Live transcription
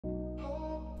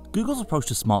Google's approach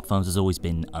to smartphones has always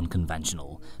been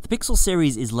unconventional. The Pixel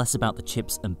series is less about the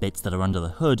chips and bits that are under the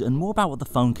hood and more about what the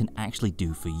phone can actually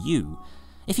do for you.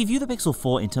 If you view the Pixel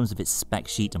 4 in terms of its spec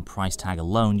sheet and price tag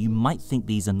alone, you might think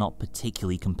these are not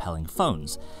particularly compelling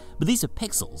phones. But these are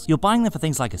Pixels. You're buying them for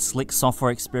things like a slick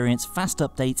software experience, fast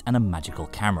updates, and a magical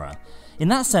camera. In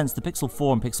that sense, the Pixel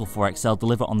 4 and Pixel 4 XL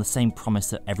deliver on the same promise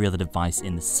that every other device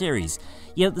in the series,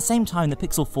 yet at the same time the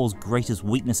Pixel 4's greatest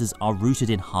weaknesses are rooted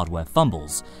in hardware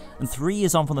fumbles, and 3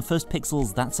 years on from the first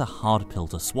Pixels, that's a hard pill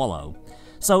to swallow.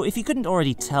 So if you couldn't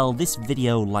already tell, this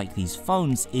video, like these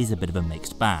phones, is a bit of a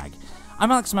mixed bag.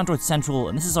 I'm Alex from Android Central,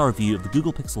 and this is our review of the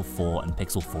Google Pixel 4 and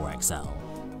Pixel 4 XL.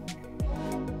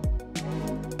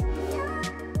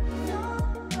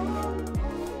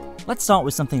 Let's start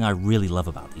with something I really love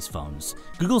about these phones.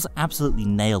 Google's absolutely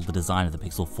nailed the design of the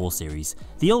Pixel 4 series.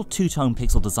 The old two-tone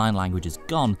Pixel design language is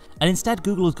gone, and instead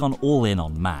Google has gone all in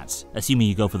on matte, assuming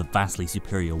you go for the vastly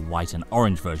superior white and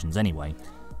orange versions anyway.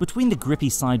 Between the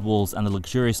grippy sidewalls and the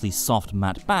luxuriously soft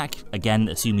matte back, again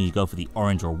assuming you go for the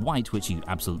orange or white, which you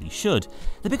absolutely should,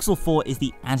 the Pixel 4 is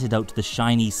the antidote to the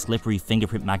shiny, slippery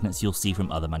fingerprint magnets you'll see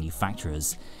from other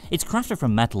manufacturers. It's crafted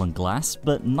from metal and glass,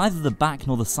 but neither the back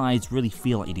nor the sides really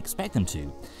feel like you'd expect them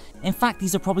to. In fact,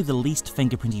 these are probably the least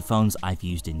fingerprinty phones I've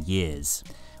used in years.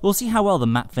 We'll see how well the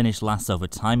matte finish lasts over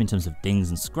time in terms of dings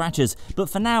and scratches, but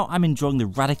for now I'm enjoying the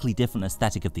radically different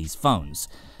aesthetic of these phones.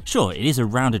 Sure, it is a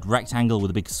rounded rectangle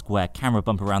with a big square camera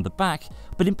bump around the back,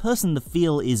 but in person the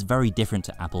feel is very different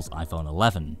to Apple's iPhone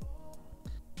 11.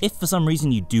 If for some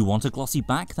reason you do want a glossy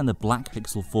back, then the black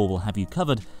Pixel 4 will have you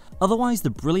covered, otherwise the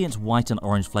brilliant white and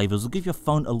orange flavours will give your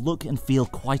phone a look and feel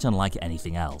quite unlike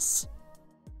anything else.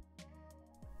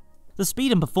 The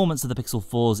speed and performance of the Pixel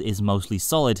 4s is mostly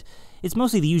solid. It's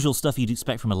mostly the usual stuff you'd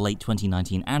expect from a late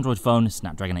 2019 Android phone,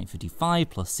 Snapdragon 855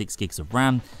 plus 6 gigs of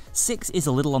RAM. 6 is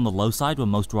a little on the low side when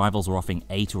most rivals are offering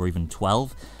 8 or even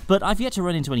 12, but I've yet to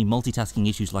run into any multitasking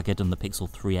issues like I did on the Pixel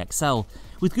 3 XL.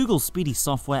 With Google's speedy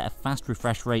software, a fast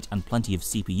refresh rate and plenty of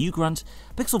CPU grunt,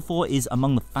 Pixel 4 is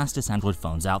among the fastest Android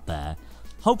phones out there.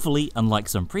 Hopefully, unlike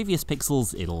some previous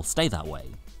Pixels, it'll stay that way.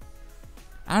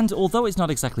 And although it's not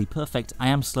exactly perfect, I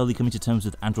am slowly coming to terms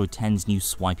with Android 10's new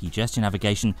swipey gesture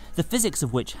navigation, the physics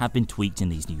of which have been tweaked in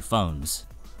these new phones.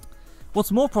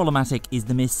 What's more problematic is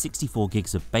the mere 64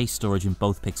 gigs of base storage in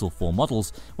both Pixel 4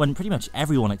 models, when pretty much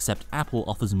everyone except Apple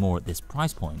offers more at this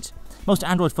price point. Most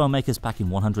Android phone makers pack in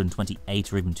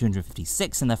 128 or even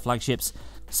 256 in their flagships.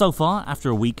 So far, after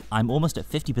a week, I'm almost at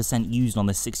 50% used on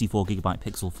this 64GB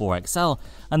Pixel 4 XL,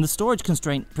 and the storage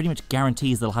constraint pretty much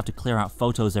guarantees they'll have to clear out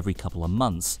photos every couple of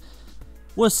months.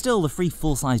 Worse still, the free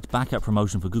full-sized backup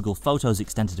promotion for Google Photos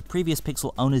extended to previous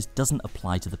Pixel owners doesn't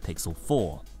apply to the Pixel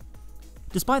 4.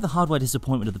 Despite the hardware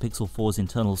disappointment of the Pixel 4's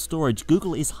internal storage,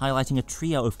 Google is highlighting a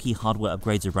trio of key hardware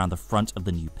upgrades around the front of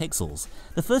the new Pixels.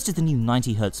 The first is the new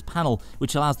 90Hz panel,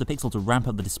 which allows the Pixel to ramp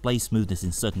up the display smoothness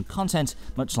in certain content,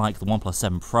 much like the OnePlus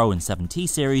 7 Pro and 7T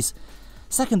series.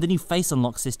 Second, the new Face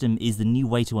Unlock system is the new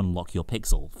way to unlock your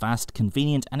Pixel, fast,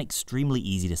 convenient, and extremely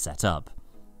easy to set up.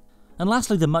 And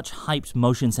lastly, the much hyped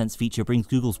Motion Sense feature brings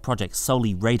Google's Project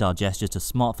Soli radar gestures to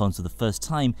smartphones for the first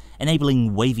time,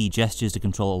 enabling wavy gestures to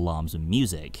control alarms and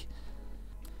music.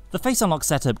 The Face Unlock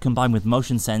setup combined with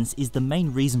Motion Sense is the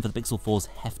main reason for the Pixel 4's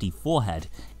hefty forehead.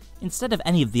 Instead of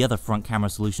any of the other front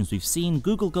camera solutions we've seen,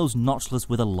 Google goes notchless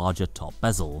with a larger top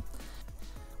bezel.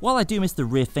 While I do miss the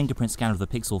rear fingerprint scanner of the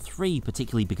Pixel 3,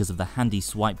 particularly because of the handy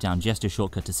swipe down gesture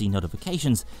shortcut to see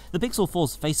notifications, the Pixel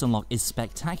 4's Face Unlock is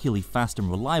spectacularly fast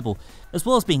and reliable, as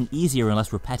well as being easier and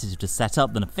less repetitive to set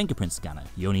up than a fingerprint scanner.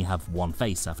 You only have one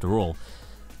face after all.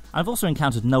 I've also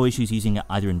encountered no issues using it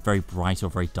either in very bright or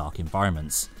very dark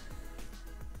environments.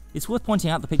 It's worth pointing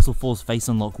out the Pixel 4's Face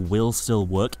Unlock will still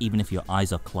work even if your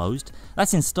eyes are closed.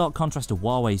 That's in stark contrast to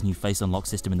Huawei's new Face Unlock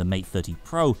system in the Mate 30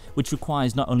 Pro, which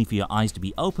requires not only for your eyes to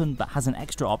be open, but has an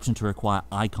extra option to require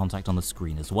eye contact on the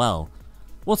screen as well.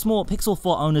 What's more, Pixel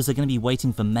 4 owners are going to be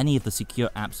waiting for many of the secure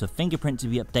apps for fingerprint to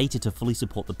be updated to fully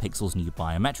support the Pixel's new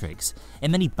biometrics.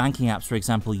 In many banking apps, for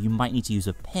example, you might need to use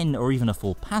a PIN or even a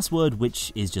full password,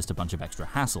 which is just a bunch of extra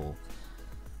hassle.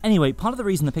 Anyway, part of the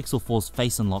reason the Pixel 4's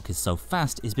Face Unlock is so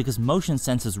fast is because Motion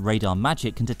Sense's radar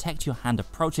magic can detect your hand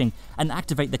approaching and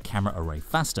activate the camera array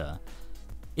faster.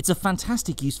 It's a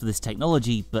fantastic use for this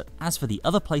technology, but as for the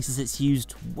other places it's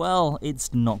used, well,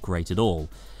 it's not great at all.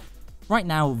 Right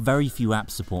now, very few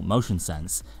apps support Motion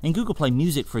Sense. In Google Play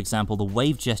Music, for example, the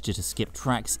wave gesture to skip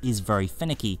tracks is very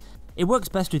finicky. It works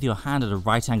best with your hand at a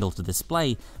right angle to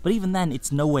display, but even then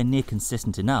it's nowhere near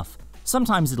consistent enough.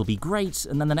 Sometimes it'll be great,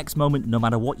 and then the next moment, no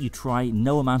matter what you try,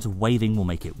 no amount of waving will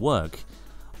make it work.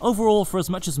 Overall, for as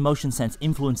much as motion sense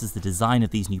influences the design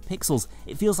of these new pixels,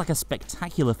 it feels like a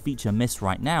spectacular feature missed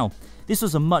right now. This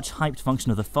was a much hyped function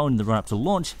of the phone in the run-up to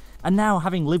launch, and now,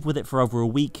 having lived with it for over a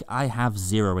week, I have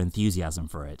zero enthusiasm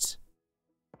for it.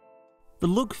 The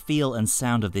look, feel, and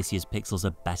sound of this year's Pixels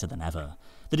are better than ever.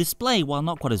 The display, while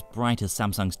not quite as bright as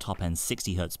Samsung's top-end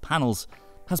 60Hz panels,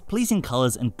 has pleasing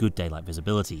colours and good daylight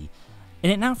visibility.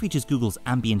 And it now features Google's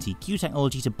ambient EQ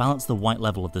technology to balance the white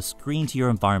level of the screen to your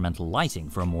environmental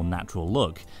lighting for a more natural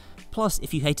look. Plus,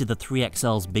 if you hated the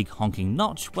 3XL's big honking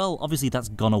notch, well, obviously that's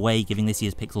gone away, giving this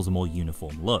year's Pixels a more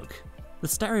uniform look. The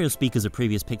stereo speakers of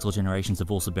previous Pixel generations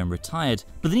have also been retired,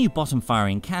 but the new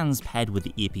bottom-firing cans paired with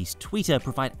the earpiece tweeter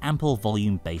provide ample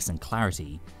volume, bass, and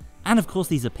clarity. And of course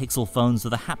these are Pixel phones, so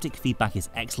the haptic feedback is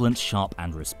excellent, sharp,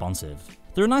 and responsive.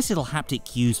 There are nice little haptic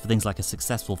cues for things like a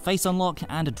successful face unlock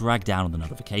and a drag down on the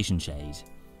notification shade.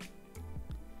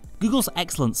 Google's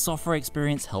excellent software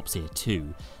experience helps here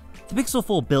too. The Pixel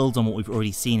 4 builds on what we've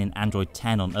already seen in Android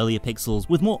 10 on earlier Pixels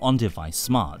with more on-device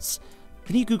smarts.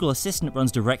 The new Google Assistant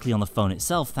runs directly on the phone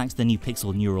itself thanks to the new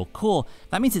Pixel Neural Core.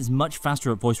 That means it's much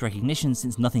faster at voice recognition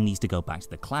since nothing needs to go back to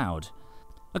the cloud.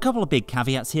 A couple of big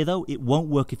caveats here though: it won't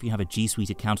work if you have a G Suite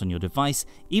account on your device,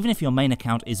 even if your main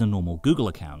account is a normal Google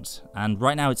account. And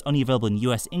right now it's only available in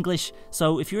US English,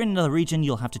 so if you're in another region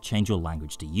you'll have to change your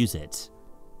language to use it.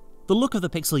 The look of the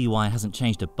Pixel UI hasn't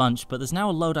changed a bunch, but there's now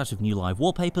a loadout of new live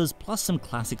wallpapers, plus some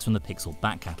classics from the Pixel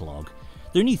back catalogue.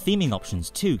 There are new theming options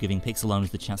too, giving Pixel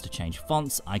owners the chance to change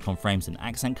fonts, icon frames, and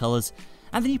accent colours.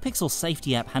 And the new Pixel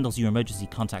Safety app handles your emergency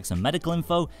contacts and medical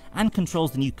info, and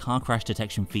controls the new car crash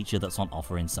detection feature that's on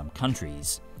offer in some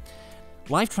countries.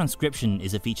 Live transcription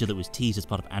is a feature that was teased as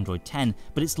part of Android 10,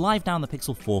 but it's live now on the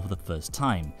Pixel 4 for the first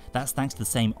time. That's thanks to the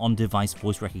same on-device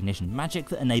voice recognition magic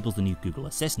that enables the new Google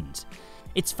Assistant.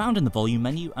 It's found in the volume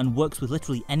menu and works with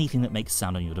literally anything that makes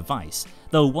sound on your device,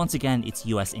 though once again it's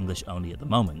US English only at the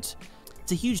moment.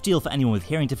 It's a huge deal for anyone with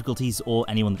hearing difficulties or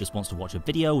anyone that just wants to watch a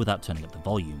video without turning up the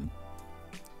volume.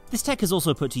 This tech is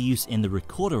also put to use in the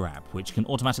Recorder app, which can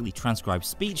automatically transcribe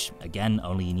speech, again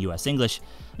only in US English.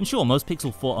 And sure, most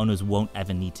Pixel 4 owners won't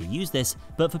ever need to use this,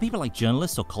 but for people like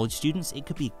journalists or college students, it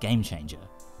could be a game changer.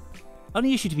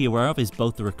 Only issue to be aware of is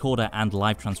both the recorder and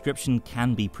live transcription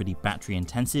can be pretty battery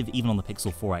intensive, even on the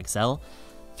Pixel 4 XL.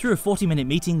 Through a 40-minute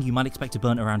meeting, you might expect to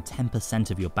burn around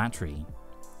 10% of your battery.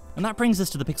 And that brings us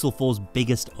to the Pixel 4's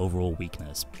biggest overall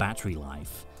weakness: battery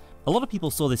life. A lot of people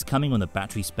saw this coming when the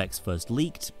battery specs first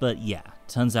leaked, but yeah,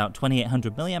 turns out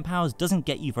 2800 mAh doesn't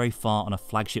get you very far on a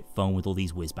flagship phone with all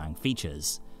these whiz-bang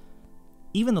features.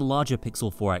 Even the larger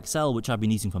Pixel 4 XL, which I've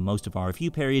been using for most of our review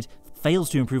period, fails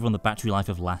to improve on the battery life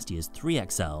of last year's 3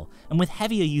 XL, and with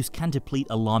heavier use can deplete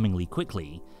alarmingly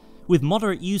quickly. With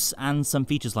moderate use and some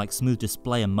features like smooth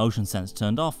display and motion sense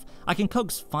turned off, I can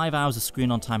coax 5 hours of screen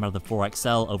on time out of the 4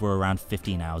 XL over around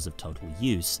 15 hours of total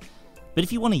use. But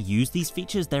if you want to use these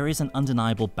features, there is an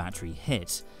undeniable battery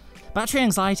hit. Battery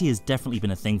anxiety has definitely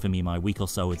been a thing for me in my week or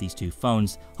so with these two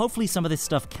phones. Hopefully some of this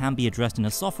stuff can be addressed in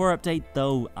a software update,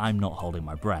 though I'm not holding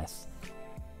my breath.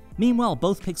 Meanwhile,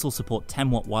 both Pixels support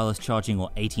 10W wireless charging or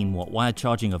 18W wired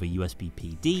charging over USB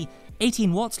PD.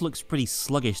 18 watts looks pretty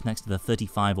sluggish next to the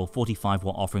 35 or 45W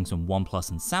offerings from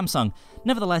OnePlus and Samsung.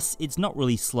 Nevertheless, it's not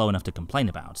really slow enough to complain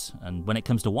about, and when it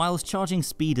comes to wireless charging,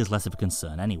 speed is less of a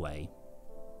concern anyway.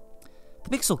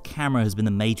 The Pixel camera has been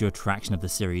the major attraction of the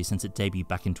series since it debuted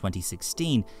back in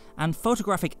 2016, and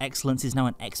photographic excellence is now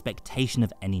an expectation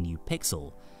of any new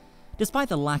Pixel. Despite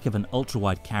the lack of an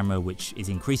ultra-wide camera, which is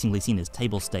increasingly seen as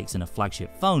table stakes in a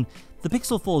flagship phone, the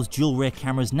Pixel 4's dual rear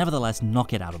cameras nevertheless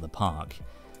knock it out of the park.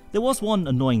 There was one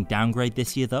annoying downgrade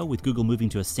this year though, with Google moving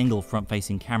to a single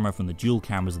front-facing camera from the dual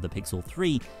cameras of the Pixel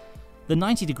 3. The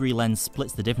 90-degree lens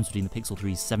splits the difference between the Pixel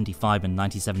 3's 75 and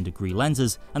 97-degree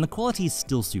lenses, and the quality is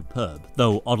still superb,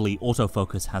 though oddly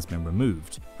autofocus has been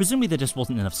removed. Presumably there just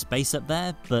wasn't enough space up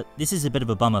there, but this is a bit of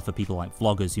a bummer for people like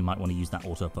vloggers who might want to use that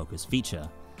autofocus feature.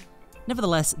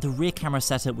 Nevertheless, the rear camera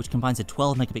setup, which combines a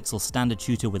 12MP standard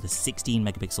shooter with a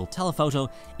 16MP telephoto,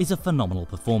 is a phenomenal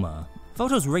performer.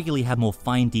 Photos regularly had more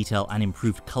fine detail and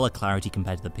improved color clarity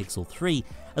compared to the Pixel 3,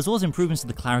 as well as improvements to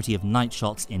the clarity of night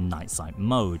shots in night sight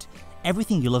mode.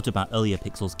 Everything you loved about earlier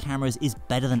Pixel's cameras is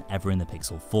better than ever in the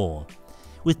Pixel 4.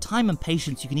 With time and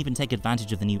patience, you can even take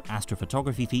advantage of the new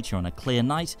astrophotography feature on a clear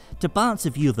night to balance a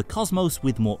view of the cosmos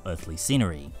with more earthly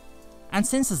scenery. And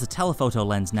since there's a telephoto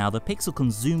lens now, the Pixel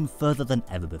can zoom further than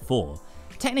ever before.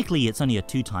 Technically it's only a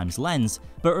 2x lens,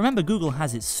 but remember Google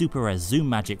has its super res zoom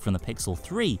magic from the Pixel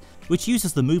 3, which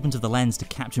uses the movement of the lens to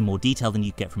capture more detail than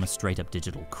you get from a straight up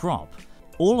digital crop.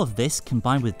 All of this,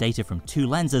 combined with data from 2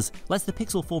 lenses, lets the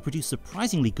Pixel 4 produce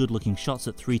surprisingly good looking shots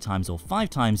at 3 times or 5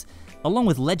 times, along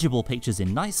with legible pictures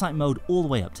in night sight mode all the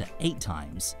way up to 8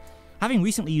 times. Having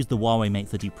recently used the Huawei Mate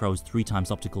 30 Pro's 3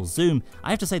 times optical zoom, I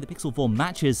have to say the Pixel 4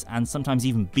 matches and sometimes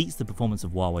even beats the performance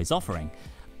of Huawei's offering.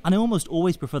 And I almost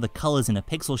always prefer the colours in a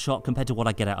Pixel shot compared to what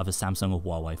I get out of a Samsung or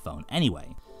Huawei phone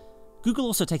anyway. Google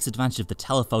also takes advantage of the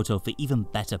telephoto for even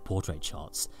better portrait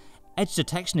shots. Edge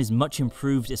detection is much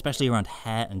improved, especially around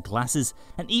hair and glasses,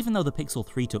 and even though the Pixel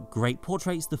 3 took great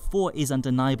portraits, the 4 is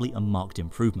undeniably a marked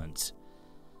improvement.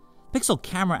 Pixel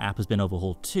Camera app has been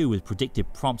overhauled too, with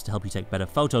predictive prompts to help you take better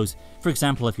photos. For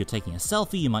example, if you're taking a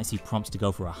selfie, you might see prompts to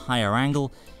go for a higher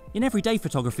angle. In everyday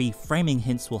photography, framing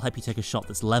hints will help you take a shot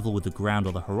that's level with the ground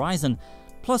or the horizon.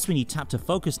 Plus, when you tap to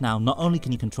focus now, not only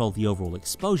can you control the overall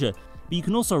exposure, but you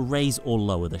can also raise or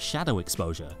lower the shadow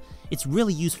exposure. It's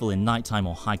really useful in nighttime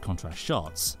or high contrast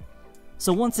shots.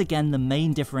 So once again, the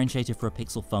main differentiator for a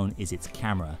Pixel phone is its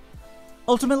camera.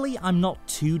 Ultimately, I'm not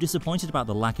too disappointed about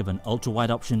the lack of an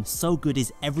ultra-wide option, so good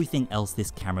is everything else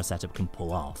this camera setup can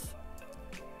pull off.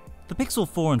 The Pixel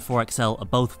 4 and 4 XL are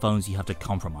both phones you have to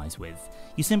compromise with.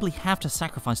 You simply have to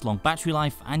sacrifice long battery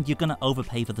life, and you're gonna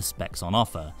overpay for the specs on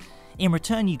offer. In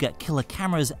return, you get killer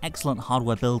cameras, excellent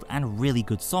hardware build, and really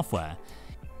good software.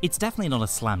 It's definitely not a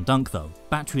slam dunk though.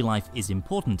 Battery life is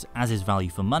important, as is value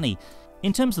for money.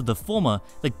 In terms of the former,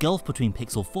 the gulf between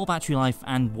Pixel 4 battery life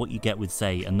and what you get with,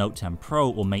 say, a Note 10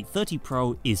 Pro or Mate 30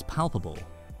 Pro is palpable.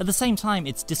 At the same time,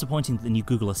 it's disappointing that the new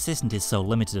Google Assistant is so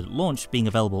limited at launch, being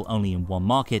available only in one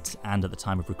market, and at the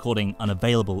time of recording,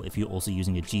 unavailable if you're also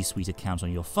using a G Suite account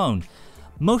on your phone.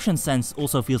 Motion Sense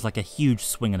also feels like a huge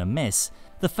swing and a miss.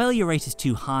 The failure rate is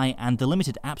too high, and the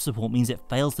limited app support means it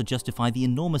fails to justify the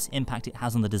enormous impact it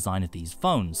has on the design of these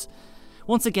phones.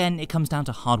 Once again, it comes down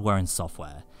to hardware and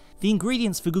software. The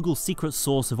ingredients for Google's secret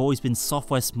sauce have always been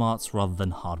software smarts rather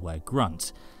than hardware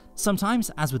grunt.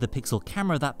 Sometimes, as with the Pixel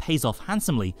camera, that pays off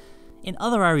handsomely. In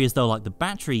other areas though, like the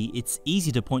battery, it's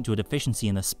easy to point to a deficiency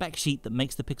in the spec sheet that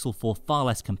makes the Pixel 4 far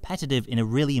less competitive in a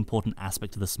really important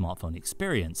aspect of the smartphone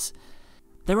experience.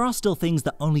 There are still things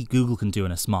that only Google can do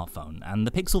in a smartphone, and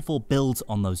the Pixel 4 builds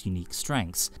on those unique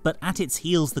strengths, but at its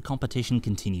heels the competition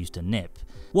continues to nip.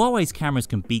 Huawei's cameras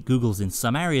can beat Google's in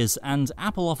some areas, and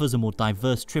Apple offers a more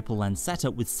diverse triple lens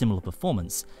setup with similar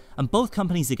performance, and both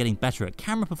companies are getting better at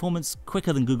camera performance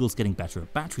quicker than Google's getting better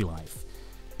at battery life.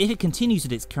 If it continues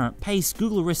at its current pace,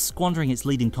 Google risks squandering its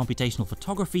lead in computational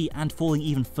photography and falling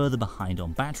even further behind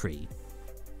on battery.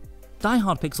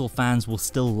 Die-hard Pixel fans will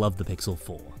still love the Pixel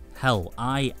 4. Hell,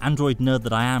 I, Android nerd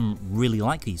that I am, really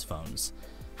like these phones.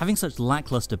 Having such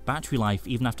lackluster battery life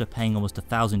even after paying almost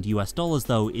 $1,000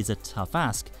 though is a tough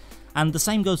ask, and the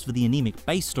same goes for the anemic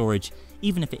base storage,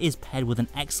 even if it is paired with an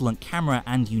excellent camera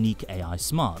and unique AI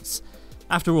smarts.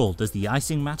 After all, does the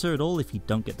icing matter at all if you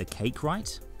don't get the cake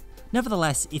right?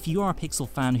 Nevertheless, if you are a Pixel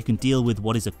fan who can deal with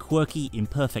what is a quirky,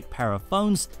 imperfect pair of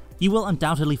phones, you will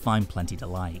undoubtedly find plenty to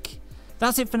like.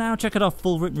 That's it for now. Check out our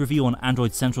full written review on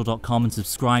AndroidCentral.com and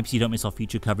subscribe so you don't miss our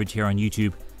future coverage here on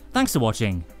YouTube. Thanks for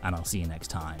watching, and I'll see you next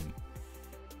time.